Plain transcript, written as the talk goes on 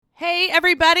Hey,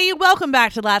 everybody. Welcome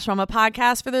back to Latch Mama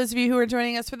Podcast. For those of you who are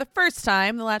joining us for the first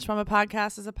time, the Latch Mama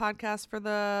Podcast is a podcast for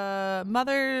the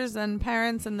mothers and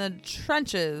parents in the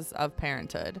trenches of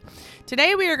parenthood.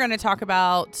 Today, we are going to talk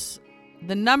about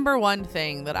the number one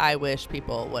thing that I wish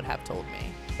people would have told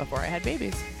me before I had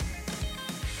babies.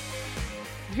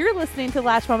 You're listening to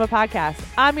Latch Mama Podcast.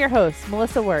 I'm your host,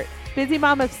 Melissa Wirt, busy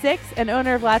mom of 6 and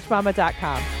owner of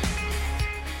LatchMama.com.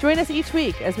 Join us each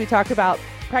week as we talk about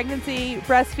pregnancy,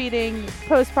 breastfeeding,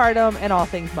 postpartum, and all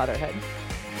things motherhood.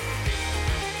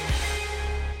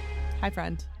 Hi,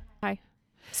 friend. Hi.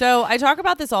 So I talk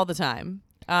about this all the time,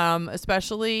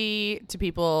 especially to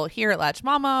people here at Latch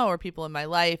Mama or people in my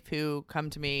life who come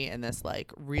to me in this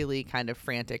like really kind of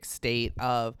frantic state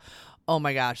of, oh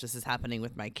my gosh, this is happening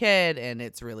with my kid and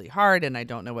it's really hard and I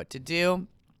don't know what to do.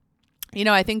 You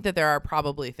know, I think that there are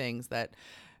probably things that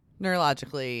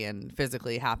neurologically and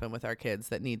physically happen with our kids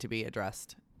that need to be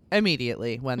addressed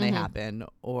immediately when they happen,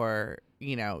 or,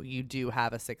 you know, you do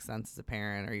have a sixth sense as a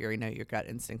parent, or you know your gut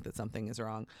instinct that something is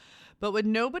wrong. But what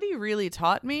nobody really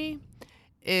taught me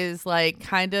is like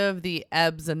kind of the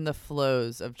ebbs and the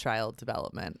flows of child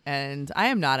development. And I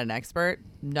am not an expert,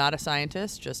 not a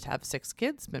scientist, just have 6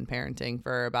 kids, been parenting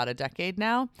for about a decade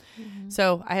now.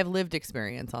 So I have lived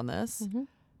experience on this,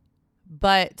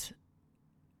 but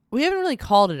we haven't really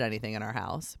called it anything in our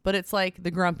house, but it's like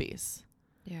the grumpies.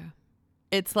 Yeah.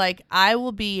 It's like I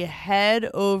will be head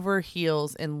over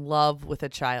heels in love with a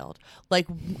child, like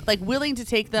willing to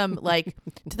take them like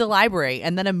to the library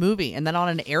and then a movie and then on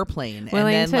an airplane,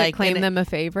 Willing and then to like claim them a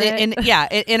favorite.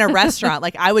 In a restaurant.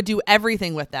 Like I would do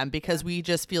everything with them because we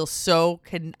just feel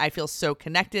I feel so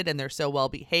connected and they're so well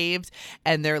behaved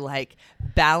and they're like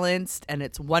balanced and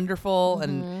it's wonderful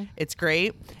and it's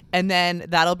great. And then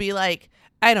that'll be like,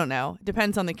 I don't know.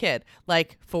 Depends on the kid.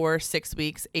 Like 4, 6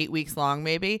 weeks, 8 weeks long,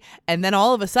 maybe. And then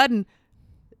all of a sudden,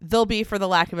 they'll be, for the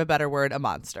lack of a better word, a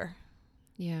monster.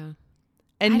 Yeah.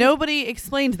 And nobody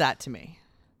explained that to me.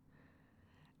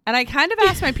 And I kind of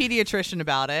asked my pediatrician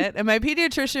about it. And my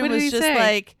pediatrician was just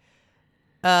like,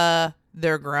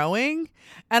 they're growing.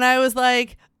 And I was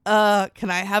like,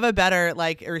 can I have a better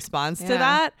like response to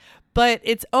that? But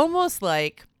it's almost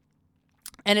like,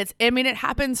 and it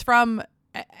happens from,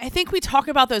 I think we talk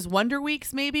about those wonder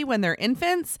weeks maybe when they're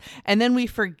infants, and then we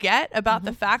forget about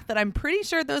the fact that I'm pretty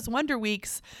sure those wonder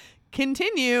weeks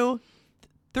continue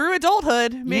through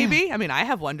adulthood, maybe. Yeah. I mean, I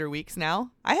have wonder weeks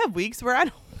now. I have weeks where I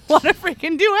don't want to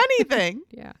freaking do anything.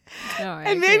 Yeah. No, I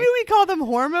and agree. maybe we call them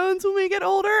hormones when we get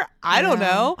older. I don't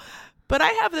know. But I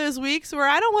have those weeks where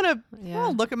I don't want to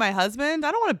look at my husband.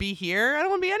 I don't want to be here. I don't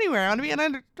want to be anywhere. I want to be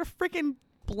under a freaking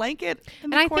blanket in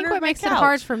the corner of my couch. And I think what makes it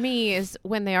hard for me is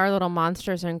when they are little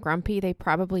monsters and grumpy, they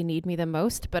probably need me the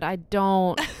most, but I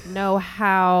don't know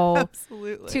how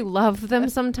to love them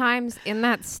sometimes in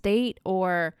that state,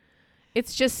 or it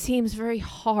just seems very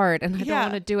hard and I don't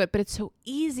want to do it, but it's so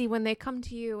easy when they come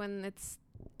to you and it's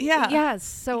Yes.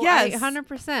 So yes.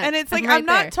 100%. And it's like, I'm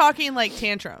not talking like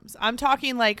tantrums. I'm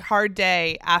talking like hard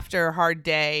day after hard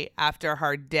day after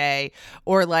hard day,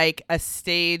 or like a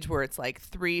stage where it's like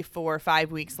 3, 4,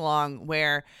 5 weeks long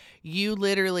where you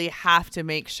literally have to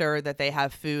make sure that they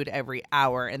have food every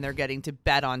hour and they're getting to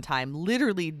bed on time,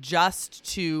 literally just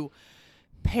to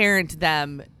parent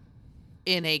them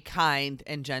in a kind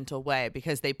and gentle way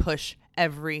because they push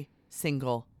every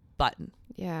single button.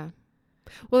 Yeah.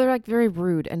 Well, they're like very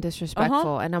rude and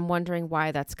disrespectful, and I'm wondering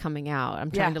why that's coming out.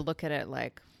 I'm trying to look at it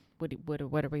like, what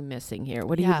are we missing here?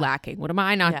 What are you lacking? What am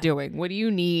I not doing? What do you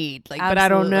need? Like, absolutely. But I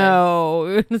don't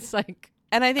know. It's like,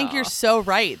 and I think you're so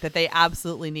right that they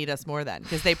absolutely need us more then,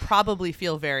 because they probably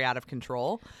feel very out of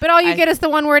control. But all you get is the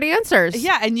one word answers.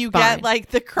 Yeah, and you get like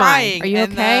the crying. Fine. Are you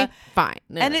okay? Fine.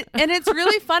 And it's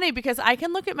really funny because I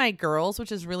can look at my girls,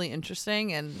 which is really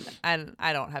interesting, and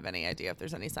I don't have any idea if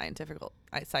there's any scientific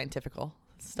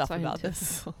stuff about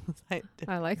this.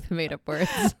 I like the made up words.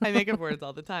 I make up words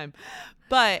all the time.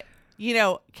 But, you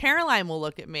know, Caroline will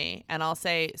look at me and I'll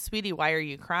say, "Sweetie, why are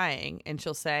you crying?" And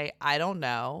she'll say, "I don't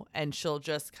know." And she'll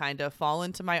just kind of fall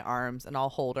into my arms and I'll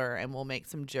hold her and we'll make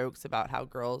some jokes about how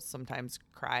girls sometimes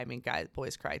cry. I mean,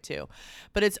 boys cry too.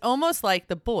 But it's almost like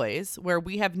the boys, where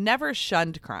we have never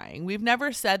shunned crying. We've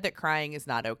never said that crying is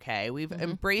not okay. We've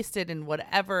embraced it in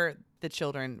whatever the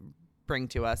children bring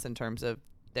to us in terms of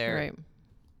their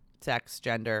sex,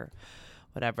 gender,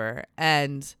 whatever.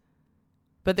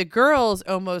 But the girls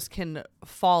almost can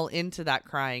fall into that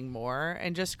crying more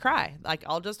and just cry. Like,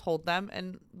 I'll just hold them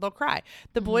and they'll cry.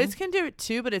 The boys can do it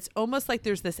too, but it's almost like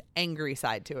there's this angry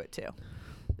side to it too.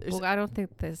 Well, I don't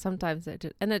think that sometimes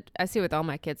I see with all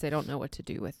my kids, they don't know what to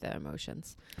do with their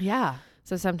emotions. Yeah.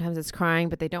 So sometimes it's crying,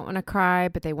 but they don't want to cry,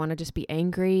 but they want to just be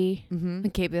angry. Mm-hmm.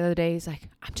 And Cape the other day, he's like,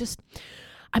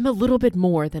 I'm a little bit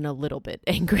more than a little bit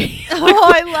angry.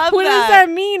 Oh, I love what that. Does that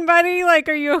mean, buddy? Like,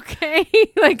 are you okay?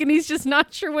 Like, and he's just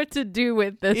not sure what to do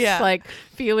with this, like,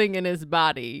 feeling in his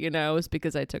body, you know, it's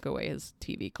because I took away his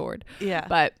TV cord. Yeah.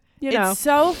 But, you know. It's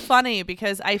so funny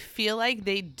because I feel like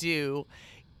they do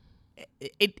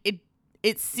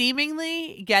it's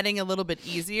seemingly getting a little bit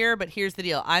easier, but here's the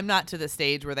deal. I'm not to the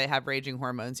stage where they have raging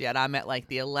hormones yet. I'm at like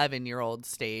the 11-year-old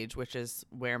stage, which is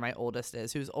where my oldest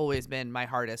is, who's always been my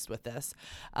hardest with this,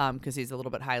 because he's a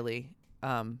little bit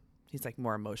he's like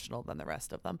more emotional than the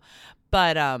rest of them.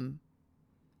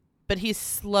 But he's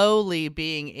slowly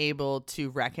being able to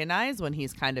recognize when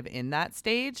he's kind of in that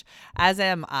stage, as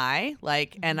am I,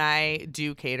 like, and I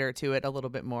do cater to it a little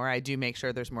bit more. I do make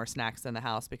sure there's more snacks in the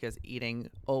house because eating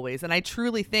always, and I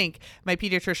truly think my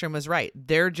pediatrician was right.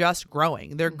 They're just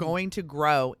growing. They're going to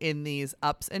grow in these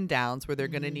ups and downs where they're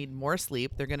going to need more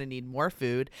sleep. They're going to need more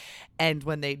food. And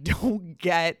when they don't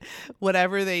get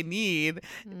whatever they need,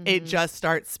 it just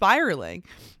starts spiraling.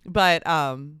 But,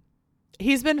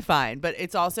 he's been fine, but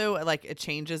it's also like it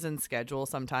changes in schedule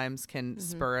sometimes can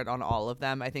spur it on all of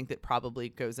them. I think that probably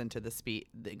goes into the sleep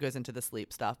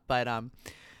stuff. But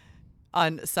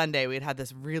on Sunday we had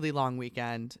this really long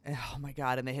weekend. Oh my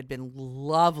God. And they had been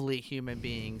lovely human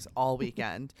beings all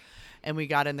weekend. And we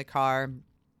got in the car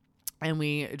and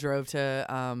we drove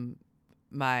to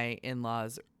my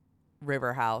in-laws'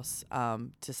 river house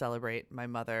to celebrate my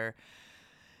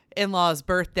mother-in-law's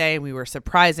birthday, and we were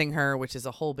surprising her, which is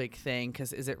a whole big thing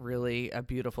because is it really a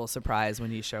beautiful surprise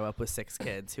when you show up with 6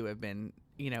 kids who have been,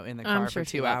 in the car for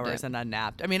 2 hours and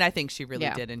unnapped? I mean, I think she really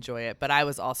did enjoy it, but I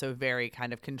was also very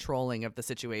kind of controlling of the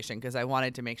situation because I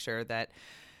wanted to make sure that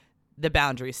the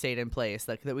boundaries stayed in place,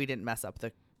 like that we didn't mess up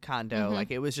the condo.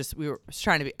 Like it was just, we were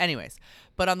trying to be anyways.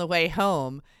 But on the way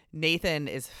home, Nathan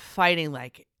is fighting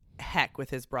like heck with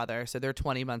his brother. So they're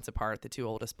 20 months apart, the 2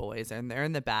 oldest boys, and they're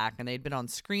in the back and they'd been on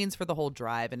screens for the whole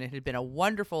drive and it had been a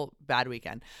wonderful bad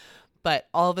weekend. But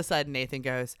all of a sudden Nathan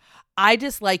goes, "I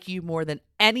dislike you more than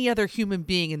any other human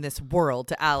being in this world,"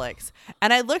 to Alex.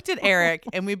 And I looked at Eric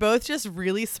and we both just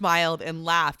really smiled and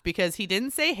laughed because he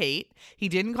didn't say hate. He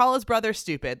didn't call his brother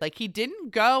stupid. Like he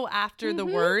didn't go after the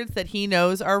words that he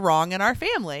knows are wrong in our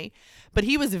family. But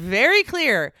he was very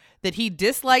clear that he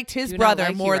disliked his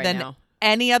brother more than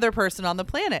any other person on the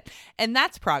planet. And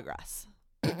that's progress.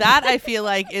 That I feel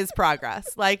like is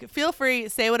progress. Like, feel free,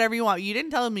 say whatever you want. You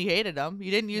didn't tell him you hated him. You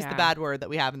didn't use the bad word that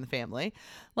we have in the family.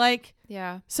 Like,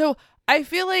 so I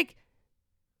feel like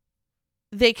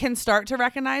they can start to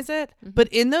recognize it. But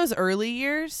in those early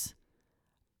years,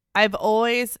 I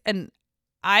always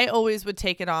would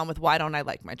take it on with, why don't I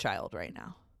like my child right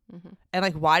now? And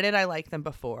like, why did I like them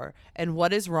before? And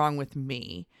what is wrong with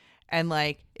me? And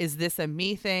like, is this a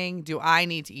me thing? Do I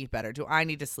need to eat better? Do I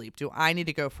need to sleep? Do I need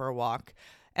to go for a walk?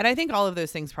 And I think all of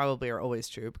those things probably are always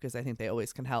true because I think they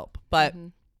always can help. But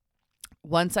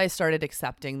once I started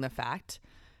accepting the fact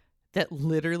that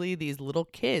literally these little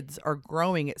kids are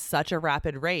growing at such a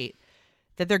rapid rate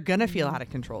that they're going to feel out of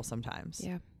control sometimes.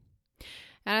 Yeah.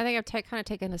 And I think I've kind of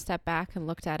taken a step back and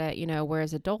looked at it,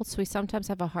 whereas adults, we sometimes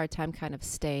have a hard time kind of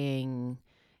staying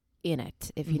in it,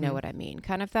 if you know what I mean.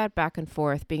 Kind of that back and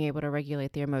forth, being able to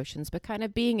regulate their emotions, but kind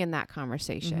of being in that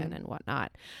conversation and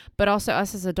whatnot. But also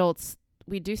us as adults,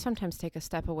 we do sometimes take a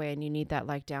step away and you need that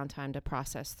like downtime to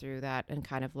process through that and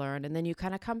kind of learn. And then you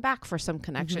kind of come back for some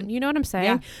connection. You know what I'm saying?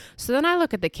 Yeah. So then I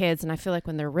look at the kids and I feel like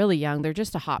when they're really young, they're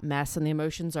just a hot mess and the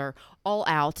emotions are all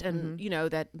out and,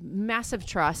 that massive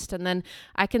trust. And then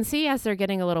I can see as they're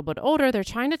getting a little bit older, they're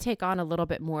trying to take on a little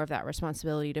bit more of that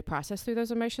responsibility to process through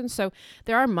those emotions. So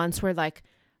there are months where like,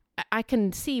 I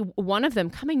can see one of them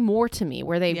coming more to me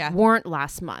where they weren't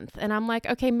last month. And I'm like,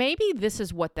 okay, maybe this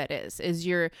is what that is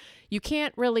you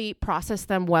can't really process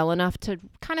them well enough to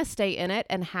kind of stay in it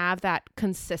and have that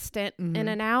consistent in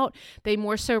and out. They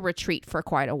more so retreat for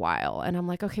quite a while. And I'm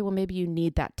like, okay, well, maybe you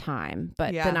need that time.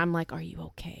 But then I'm like, are you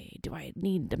okay? Do I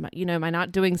need to, am I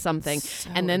not doing something? So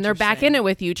and then they're back in it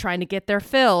with you trying to get their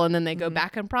fill. And then they go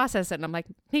back and process it. And I'm like,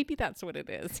 maybe that's what it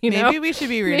is. Maybe we should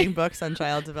be reading books on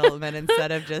child development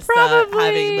instead of just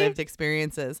having lived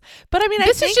experiences. But I mean,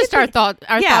 this is just our thoughts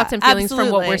and feelings from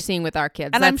what we're seeing with our kids.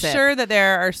 And I'm sure that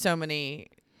there are so many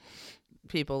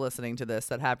people listening to this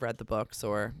that have read the books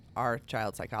or are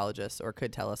child psychologists or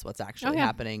could tell us what's actually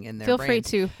happening in their brains.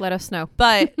 Feel free to let us know.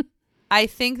 But I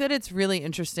think that it's really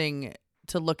interesting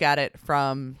to look at it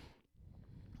from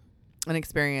an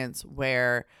experience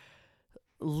where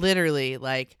literally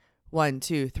like 1,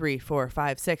 2, 3, 4,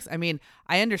 5, 6. I mean,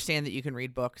 I understand that you can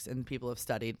read books and people have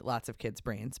studied lots of kids'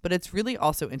 brains, but it's really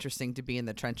also interesting to be in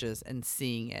the trenches and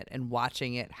seeing it and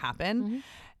watching it happen. Mm-hmm.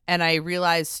 And I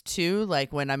realized too,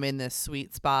 like when I'm in this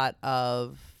sweet spot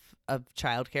of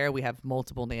childcare, we have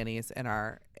multiple nannies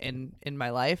in my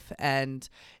life, and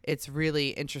it's really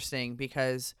interesting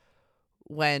because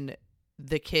when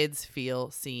the kids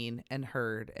feel seen and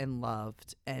heard and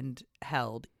loved and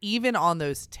held, even on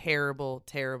those terrible,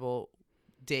 terrible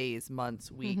days,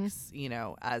 months, weeks, you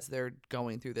know, as they're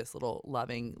going through this little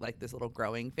loving, like this little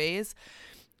growing phase,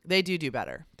 they do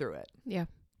better through it. Yeah.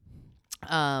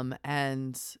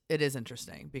 And it is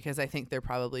interesting because I think they're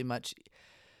probably much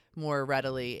more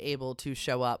readily able to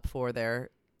show up for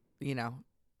their, you know,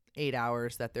 8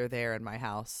 hours that they're there in my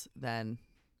house than,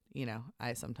 you know,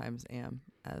 I sometimes am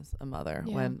as a mother,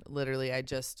 when literally I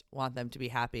just want them to be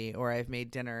happy, or I've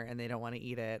made dinner and they don't want to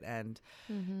eat it. And,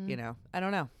 you know, I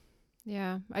don't know.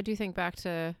 Yeah. I do think back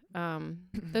to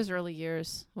those early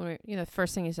years when the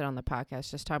first thing you said on the podcast,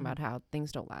 just talking about how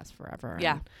things don't last forever.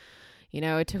 Yeah. And, you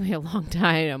know, it took me a long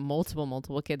time,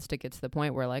 multiple kids to get to the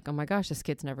point where like, oh my gosh, this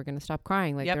kid's never going to stop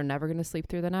crying. Like they're never going to sleep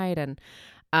through the night. And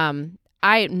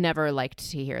I never liked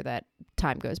to hear that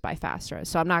time goes by faster.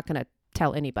 So I'm not going to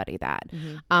tell anybody that.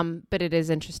 But it is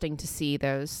interesting to see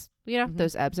those, you know,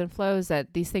 those ebbs and flows,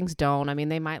 that these things don't. I mean,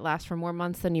 they might last for more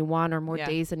months than you want, or more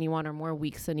days than you want, or more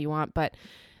weeks than you want, but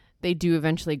they do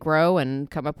eventually grow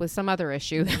and come up with some other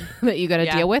issue that you got to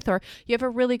deal with, or you have a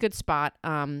really good spot,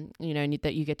 you know,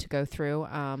 that you get to go through.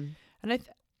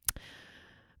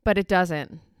 But it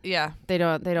doesn't. Yeah. They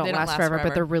don't last forever,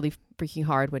 but they're really freaking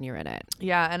hard when you're in it.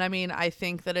 Yeah. And I mean, I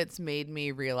think that it's made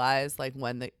me realize like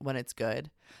when it's good.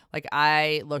 Like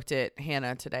I looked at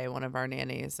Hannah today, one of our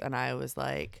nannies, and I was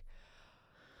like,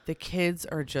 the kids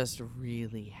are just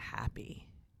really happy.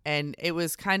 And it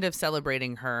was kind of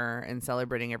celebrating her and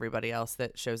celebrating everybody else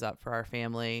that shows up for our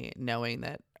family, knowing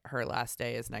that her last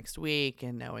day is next week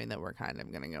and knowing that we're kind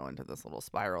of going to go into this little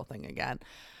spiral thing again.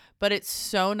 But it's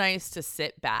so nice to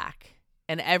sit back,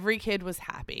 and every kid was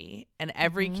happy and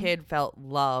every kid felt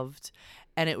loved.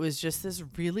 And it was just this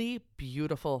really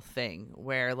beautiful thing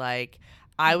where like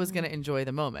I was going to enjoy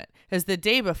the moment. Because the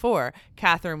day before,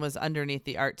 Catherine was underneath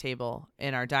the art table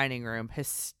in our dining room,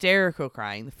 hysterical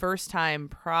crying. The first time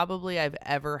probably I've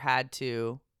ever had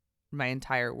to, my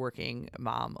entire working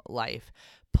mom life,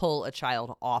 pull a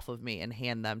child off of me and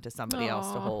hand them to somebody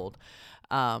else to hold.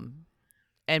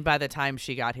 And by the time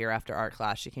she got here after art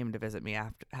class, she came to visit me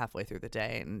halfway through the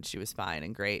day, and she was fine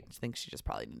and great. I think she just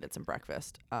probably needed some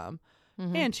breakfast.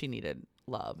 And she needed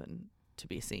love and to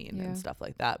be seen and stuff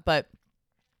like that. But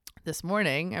this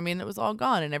morning, I mean, it was all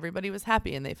gone and everybody was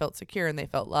happy and they felt secure and they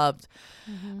felt loved.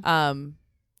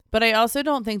 But I also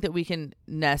don't think that we can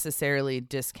necessarily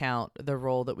discount the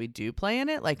role that we do play in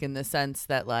it. Like in the sense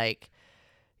that like,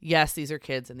 yes, these are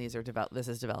kids and this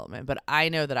is development. But I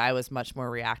know that I was much more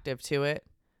reactive to it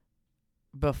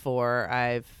before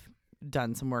I've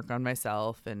done some work on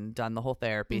myself and done the whole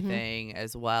therapy thing,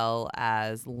 as well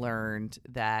as learned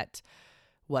that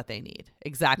what they need.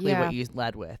 Exactly what you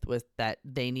led with was that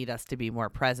they need us to be more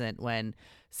present, when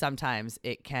sometimes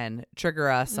it can trigger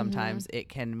us. Sometimes it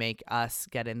can make us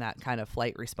get in that kind of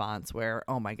flight response where,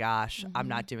 oh my gosh, I'm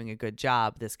not doing a good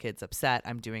job. This kid's upset.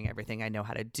 I'm doing everything I know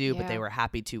how to do, but they were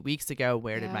happy 2 weeks ago.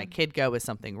 Where did my kid go? Is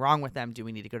something wrong with them? Do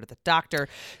we need to go to the doctor?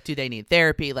 Do they need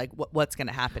therapy? Like what's going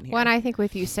to happen here? Well, and I think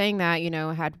with you saying that, you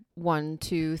know, had 1,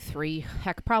 2, 3,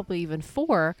 heck, probably even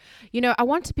 4, you know, I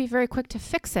want to be very quick to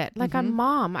fix it. Like I'm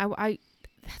mom. I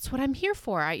that's what I'm here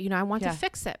for. I want to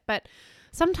fix it. But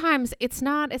sometimes it's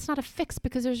not a fix,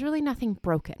 because there's really nothing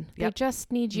broken. They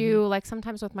just need you. Like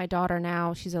sometimes with my daughter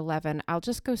now, she's 11, I'll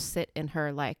just go sit in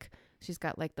her, like she's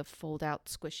got like the fold out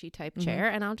squishy type chair,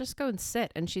 and I'll just go and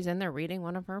sit, and she's in there reading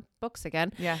one of her books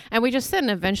again. And we just sit,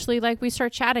 and eventually like we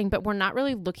start chatting, but we're not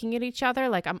really looking at each other.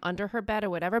 Like I'm under her bed or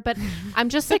whatever, but I'm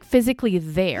just like physically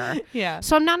there.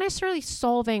 So I'm not necessarily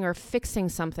solving or fixing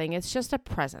something. It's just a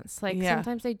presence. Like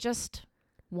sometimes they just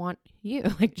want you,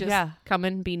 like just come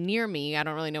and be near me. I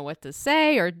don't really know what to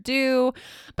say or do,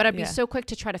 but I'd be so quick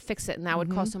to try to fix it, and that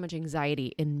would cause so much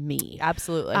anxiety in me.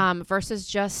 Absolutely. Versus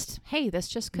just, hey, this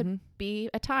just could be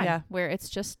a time where it's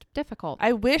just difficult.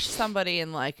 I wish somebody,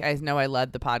 and like I know I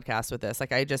led the podcast with this,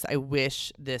 like I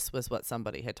wish this was what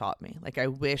somebody had taught me. Like I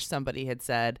wish somebody had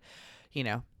said, you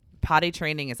know, potty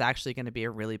training is actually going to be a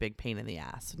really big pain in the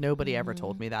ass. Nobody ever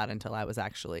told me that until I was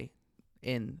actually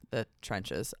in the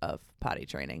trenches of potty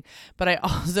training. But I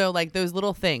also like those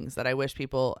little things that I wish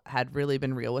people had really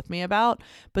been real with me about.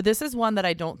 But this is one that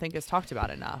I don't think is talked about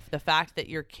enough. The fact that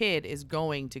your kid is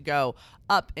going to go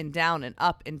up and down and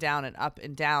up and down and up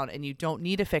and down, and you don't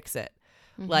need to fix it.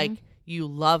 Like, you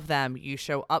love them, you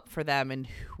show up for them and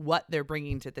what they're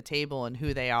bringing to the table and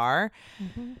who they are.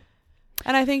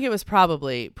 And I think it was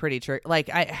probably pretty true. Like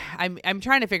I'm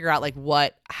trying to figure out like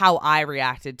how I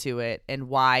reacted to it and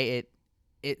why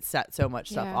it set so much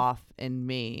stuff off in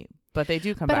me. But they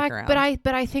do come back around.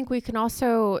 But I think we can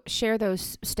also share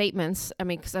those statements. I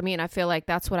mean, because I feel like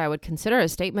that's what I would consider a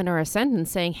statement or a sentence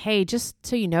saying, hey, just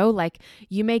so you know, like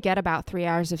you may get about 3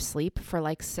 hours of sleep for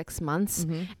like 6 months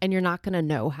and you're not going to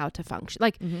know how to function.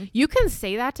 Like you can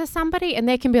say that to somebody and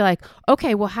they can be like,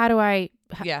 okay, well, what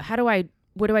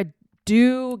do I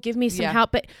do? Give me some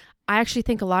help. But I actually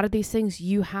think a lot of these things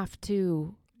you have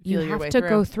to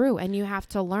go through and you have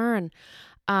to learn.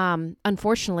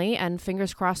 Unfortunately, and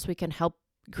fingers crossed, we can help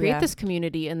create this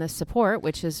community and this support,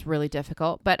 which is really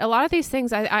difficult. But a lot of these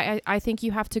things, I think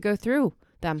you have to go through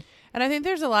them. And I think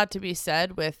there's a lot to be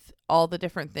said with all the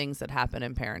different things that happen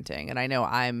in parenting. And I know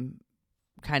I'm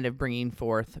kind of bringing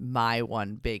forth my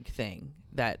one big thing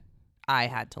that I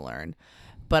had to learn.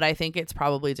 But I think it's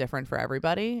probably different for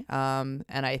everybody. And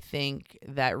I think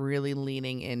that really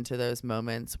leaning into those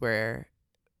moments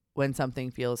when something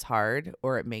feels hard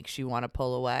or it makes you want to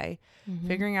pull away,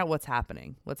 figuring out what's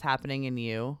happening in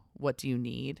you. What do you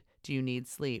need? Do you need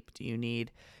sleep? Do you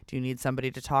need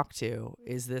somebody to talk to?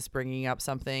 Is this bringing up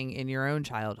something in your own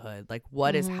childhood? Like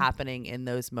what is happening in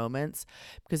those moments?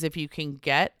 Because if you can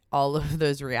get all of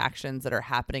those reactions that are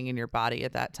happening in your body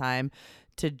at that time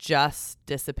to just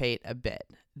dissipate a bit,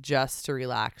 just to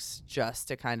relax, just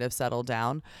to kind of settle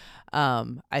down,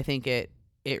 I think it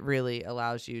really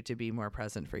allows you to be more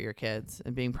present for your kids,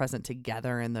 and being present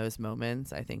together in those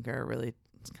moments, I think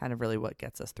it's kind of really what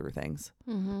gets us through things.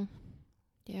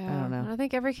 Yeah. I don't know. And I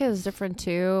think every kid is different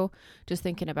too. Just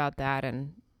thinking about that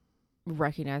and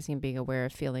recognizing and being aware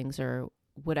of feelings or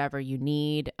whatever you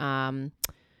need.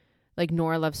 Like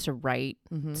Nora loves to write.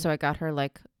 So I got her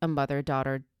like a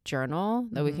mother-daughter journal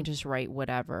that we can just write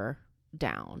whatever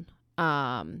down.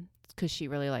 Because she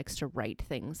really likes to write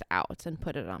things out and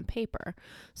put it on paper.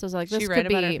 So it's like, this could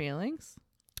be about her feelings.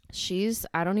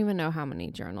 I don't even know how many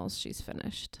journals she's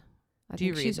finished. I Do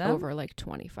you think read she's them? over like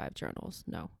 25 journals.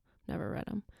 No, never read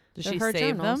them. Does They're she her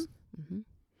save journals. them?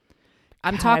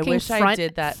 I'm God, I talking wish I front,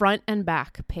 did that. front and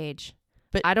back page.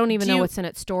 But I don't even know what's in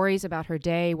it. Stories about her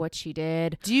day, what she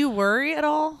did. Do you worry at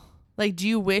all? Like, do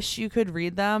you wish you could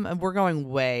read them? And we're going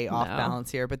way off balance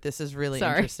here, but this is really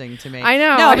interesting to me. I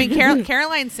know. No, I mean,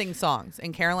 Caroline sings songs,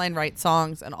 and Caroline writes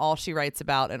songs, and all she writes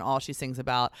about and all she sings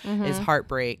about is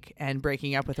heartbreak and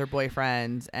breaking up with her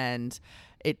boyfriend. And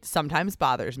it sometimes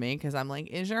bothers me because I'm like,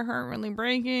 is your heart really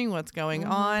breaking? What's going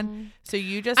on? So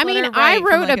you just I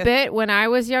wrote a bit when I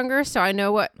was younger, so I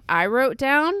know what I wrote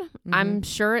down. I'm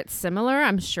sure it's similar.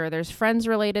 I'm sure there's friends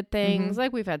related things.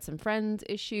 Like we've had some friends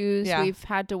issues we've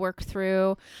had to work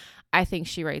through. I think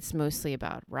she writes mostly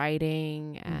about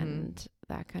writing and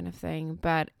that kind of thing.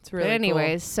 But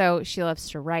anyways, so she loves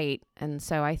to write. And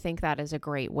so I think that is a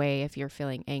great way. If you're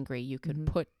feeling angry, you could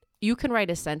you can write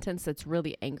a sentence that's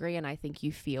really angry, and I think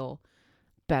you feel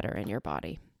better in your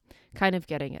body, kind of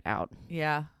getting it out.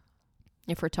 Yeah.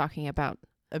 If we're talking about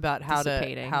how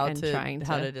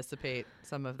to dissipate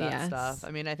some of that stuff. I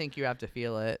mean, I think you have to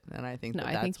feel it, and I think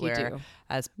that's where,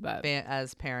 as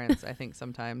parents, I think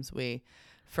sometimes we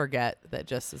forget that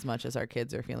just as much as our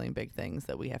kids are feeling big things,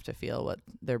 that we have to feel what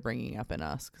they're bringing up in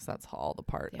us, because that's all the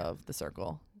part of the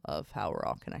circle of how we're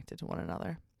all connected to one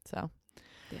another. So.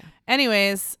 Yeah.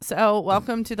 Anyways, so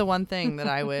welcome to the one thing that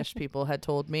I wish people had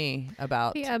told me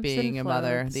about being a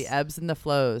mother. The ebbs and the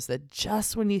flows, that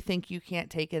just when you think you can't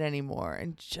take it anymore,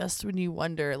 and just when you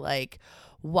wonder like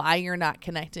why you're not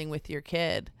connecting with your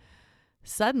kid,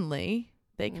 suddenly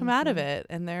they come out of it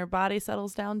and their body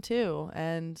settles down too.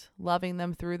 And loving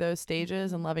them through those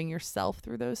stages and loving yourself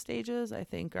through those stages, I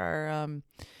think are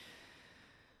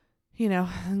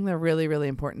they're really, really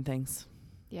important things.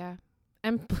 Yeah.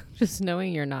 And just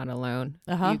knowing you're not alone.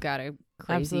 You got a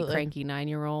crazy, cranky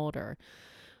 9-year-old, or,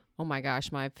 oh my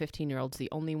gosh, my 15-year-old's the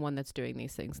only one that's doing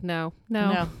these things. No.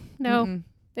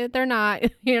 They're not.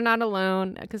 You're not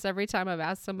alone. Because every time I've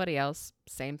asked somebody else,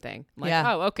 same thing. I'm like,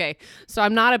 oh, okay. So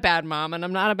I'm not a bad mom, and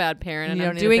I'm not a bad parent, and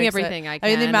I'm doing everything I can.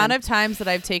 I mean, the amount of times that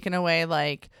I've taken away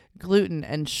like gluten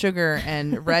and sugar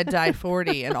and red dye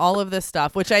 40 and all of this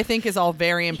stuff, which I think is all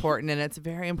very important. And it's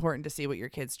very important to see what your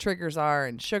kids' triggers are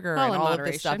and sugar and all of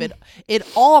this stuff. It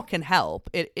all can help.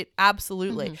 It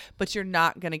absolutely. But you're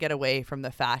not going to get away from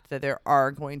the fact that there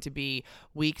are going to be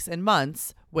weeks and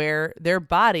months where their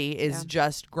body is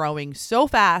just growing so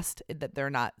fast that they're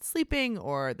not sleeping,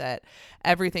 or that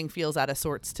everything feels out of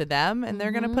sorts to them, and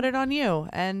they're going to put it on you.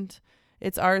 And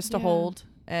it's ours to hold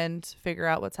and figure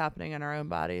out what's happening in our own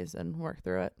bodies and work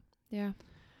through it. Yeah.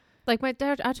 Like my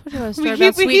dad, I told you a we story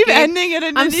about keep ending it,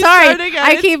 and I'm then sorry, you start again.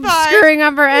 I keep screwing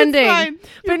up our ending.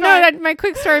 But no, my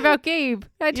quick story about Gabe.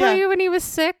 I tell you when he was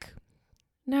sick.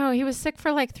 No, he was sick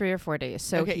for like 3 or 4 days.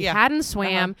 So he hadn't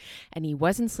swam and he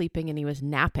wasn't sleeping and he was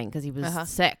napping because he was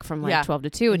sick from like 12 to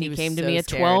 2. And he came to me at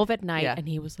 12 at night and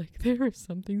he was like, there is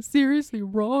something seriously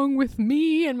wrong with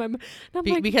me. And I'm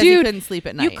like, because dude, you couldn't sleep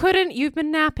at night. You've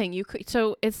been napping.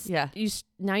 So it's,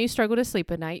 now you struggle to sleep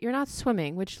at night. You're not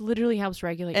swimming, which literally helps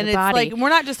regulate your body. And it's like, we're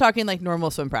not just talking like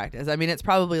normal swim practice. I mean, it's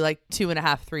probably like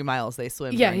 2.5, 3 miles they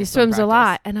swim. Yeah, he swims a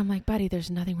lot. And I'm like, buddy, there's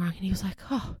nothing wrong. And he was like,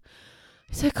 oh.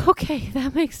 He's like, okay,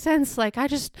 that makes sense. Like, I'm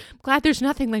glad there's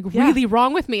nothing like really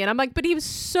wrong with me. And I'm like, but he was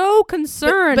so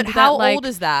concerned. But how old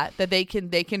is that they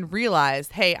can realize,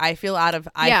 hey, I feel out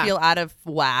of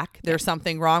whack. There's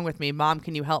something wrong with me. Mom,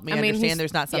 can you help me understand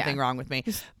there's not something wrong with me?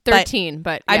 He's 13,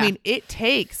 but I mean, it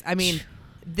takes. I mean,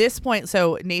 this point.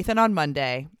 So Nathan on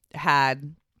Monday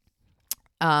had.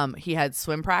 He had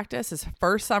swim practice, his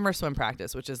first summer swim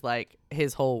practice, which is like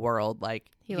his whole world. Like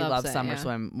he loves summer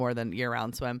swim more than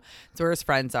year-round swim. It's where his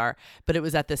friends are. But it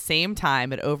was at the same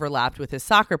time, it overlapped with his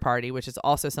soccer party, which is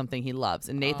also something he loves.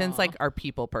 And Nathan's like our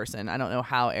people person. I don't know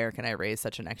how Eric and I raised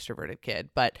such an extroverted kid,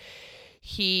 but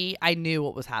I knew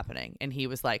what was happening, and he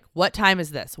was like, what time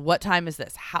is this? What time is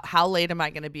this? How late am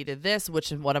I going to be to this?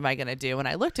 What am I going to do? And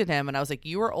I looked at him and I was like,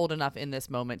 you are old enough in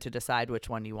this moment to decide which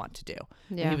one you want to do.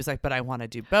 Yeah. And he was like, but I want to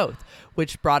do both,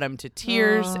 which brought him to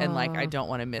tears and like, I don't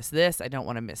want to miss this. I don't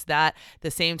want to miss that.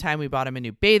 The same time we bought him a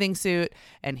new bathing suit,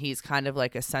 and he's kind of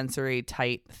like a sensory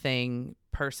tight thing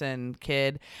person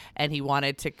kid. And he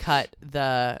wanted to cut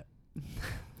the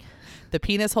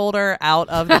penis holder out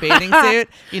of the bathing suit,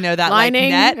 that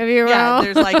lining, like net.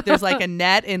 There's There's like a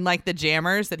net in like the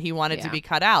jammers that he wanted to be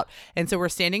cut out. And so we're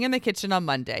standing in the kitchen on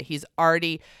Monday. He's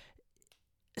already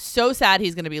so sad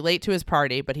he's going to be late to his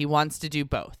party, but he wants to do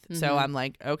both. So I'm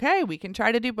like, okay, we can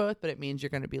try to do both, but it means you're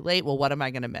going to be late. Well, what am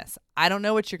I going to miss? I don't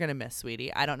know what you're going to miss,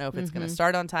 sweetie. I don't know if it's going to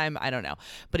start on time. I don't know.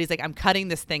 But he's like, I'm cutting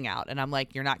this thing out. And I'm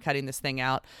like, you're not cutting this thing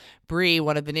out. Bree,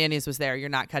 one of the nannies, was there. You're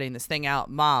not cutting this thing out.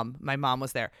 My mom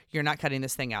was there. You're not cutting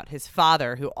this thing out. His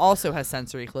father, who also has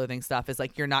sensory clothing stuff, is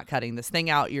like, you're not cutting this thing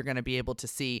out. You're going to be able to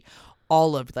see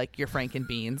all of like your Franken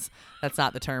beans. That's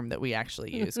not the term that we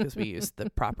actually use, because we use the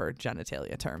proper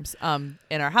genitalia terms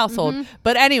in our household.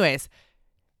 But anyways,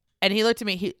 and he looked at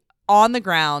me, he on the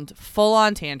ground, full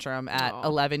on tantrum at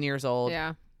 11 years old.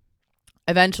 Yeah.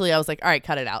 Eventually I was like, all right,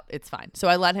 cut it out. It's fine. So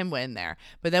I let him win there.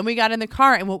 But then we got in the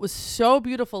car, and what was so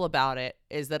beautiful about it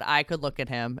is that I could look at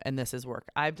him, and this is work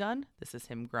I've done. This is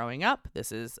him growing up.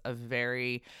 This is a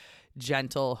very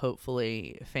gentle,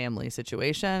 hopefully family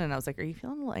situation. And I was like, are you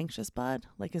feeling a little anxious, bud?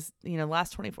 Like,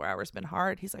 last 24 hours been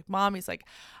hard? He's like, Mom,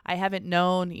 I haven't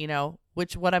known,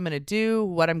 what I'm going to do,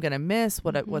 what I'm going to miss,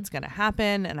 what's going to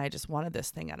happen. And I just wanted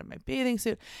this thing out of my bathing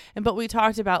suit. But we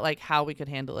talked about like how we could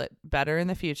handle it better in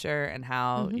the future, and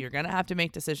how you're going to have to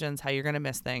make decisions, how you're going to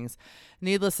miss things.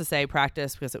 Needless to say,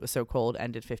 practice, because it was so cold,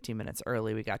 ended 15 minutes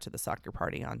early. We got to the soccer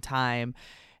party on time.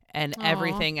 And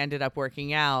everything ended up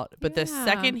working out. But the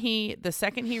second he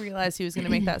realized he was going to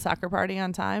make that soccer party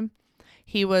on time,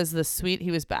 he was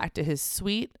back to his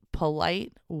sweet,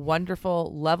 polite,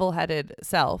 wonderful, level-headed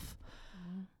self.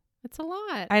 It's a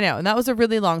lot. I know. And that was a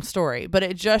really long story, but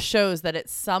it just shows that at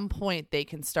some point they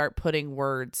can start putting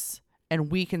words,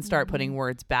 and we can start putting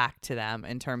words back to them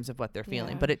in terms of what they're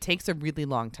feeling. But it takes a really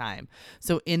long time.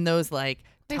 So in those like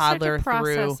toddler they start to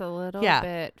process through a little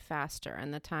bit faster,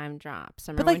 and the time drops.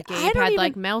 I remember when Gabe had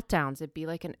like meltdowns, it'd be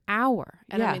like an hour,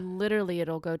 and I mean literally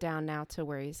it'll go down now to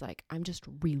where he's like, I'm just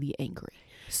really angry.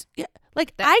 Yeah,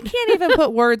 like I can't even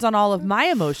put words on all of my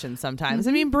emotions sometimes.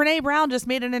 I mean, Brene Brown just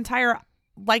made an entire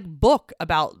like book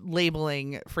about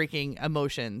labeling freaking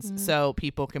emotions so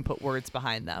people can put words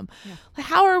behind them. Like,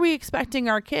 how are we expecting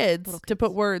our kids to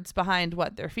put words behind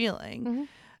what they're feeling?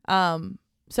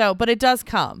 But it does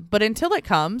come. But until it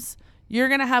comes, you're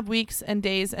going to have weeks and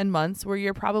days and months where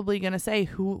you're probably going to say,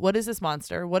 what is this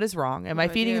monster? What is wrong? Am I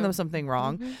feeding them something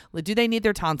wrong? Do they need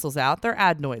their tonsils out? Their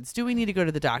adenoids? Do we need to go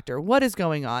to the doctor? What is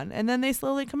going on? And then they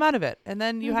slowly come out of it. And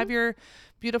then you have your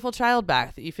beautiful child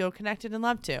back that you feel connected and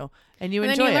loved to, and you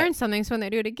and enjoy then you it. learn something, so when they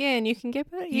do it again, you can get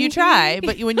You try,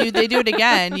 but when they do it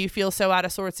again, you feel so out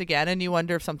of sorts again, and you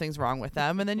wonder if something's wrong with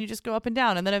them, and then you just go up and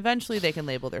down, and then eventually they can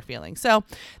label their feelings. So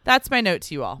that's my note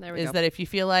to you all, is that if you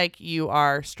feel like you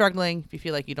are struggling, if you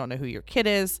feel like you don't know who your kid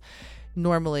is,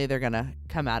 normally they're going to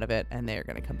come out of it, and they're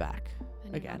going to come back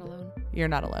again. Not alone. You're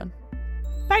not alone.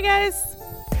 Bye, guys.